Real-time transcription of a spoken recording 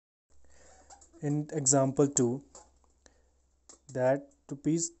in example 2 that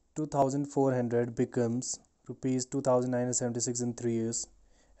rupees 2400 becomes rupees 2976 in 3 years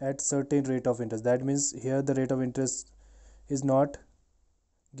at certain rate of interest. That means here the rate of interest is not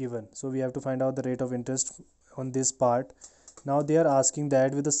given, so we have to find out the rate of interest on this part. Now they are asking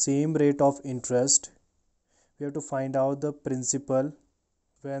that with the same rate of interest we have to find out the principal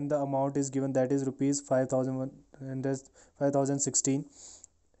when the amount is given, that is rupees 5016.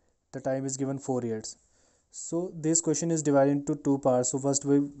 The time is given 4 years. So this question is divided into two parts. So first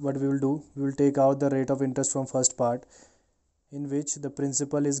what we will do, we will take out the rate of interest from first part, in which the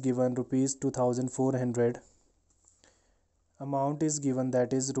principal is given rupees 2400, amount is given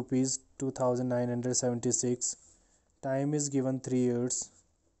that is rupees 2976, time is given 3 years,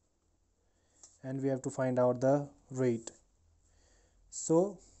 and we have to find out the rate.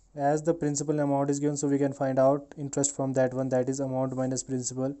 So as the principal amount is given, so we can find out interest from that one, that is amount minus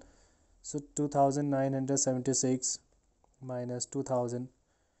principal. So 2976 minus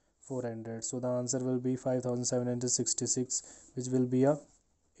 2400, so the answer will be 5766, which will be a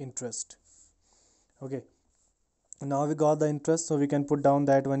interest. Okay, now we got the interest, so we can put down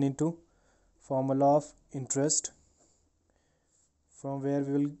that one into formula of interest, from where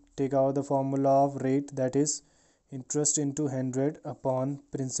we will take out the formula of rate, that is interest into 100 upon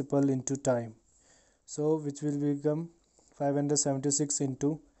principal into time. So which will become 576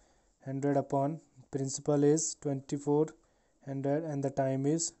 into 100 upon principal is 2400 and the time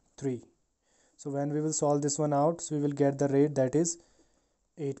is 3. So when we will solve this one out, so we will get the rate, that is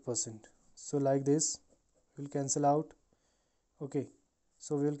 8%. So like this we'll cancel out. Okay,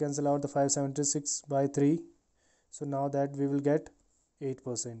 so we will cancel out the 576 by 3. So now that we will get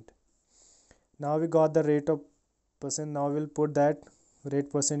 8%. Now we got the rate of percent. Now we'll put that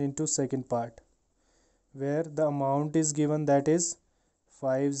rate percent into second part, where the amount is given, that is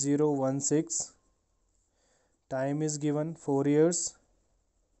 5016, time is given 4 years,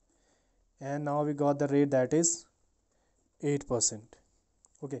 and now we got the rate, that is 8%.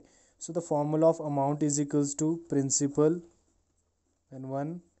 Okay, so the formula of amount is equals to principal and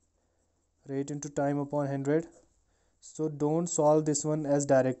 1 rate into time upon 100. So don't solve this one as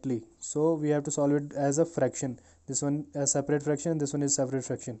directly, so we have to solve it as a fraction. This one a separate fraction, this one is separate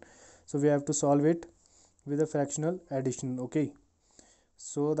fraction, so we have to solve it with a fractional addition. Okay,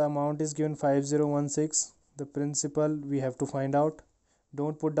 so the amount is given 5016, the principal we have to find out.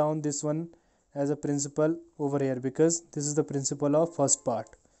 Don't put down this one as a principal over here, because this is the principal of first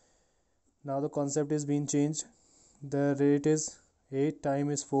part. Now the concept is being changed. The rate is 8,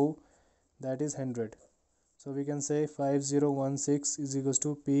 time is 4, that is 100. So we can say 5016 is equals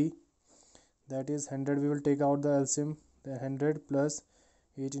to P, that is 100. We will take out the LCM, the 100 plus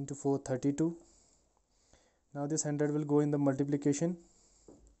 8 into 4, 32. Now this 100 will go in the multiplication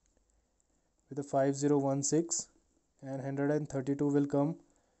with the 5016, and 132 will come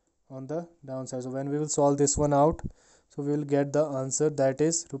on the downside. So when we will solve this one out, so we will get the answer, that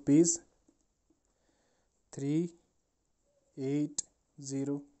is rupees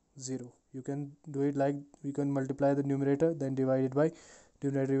 3800. You can do it like, we can multiply the numerator, then divide it by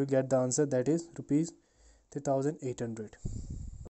denominator, you will get the answer, that is rupees 3800.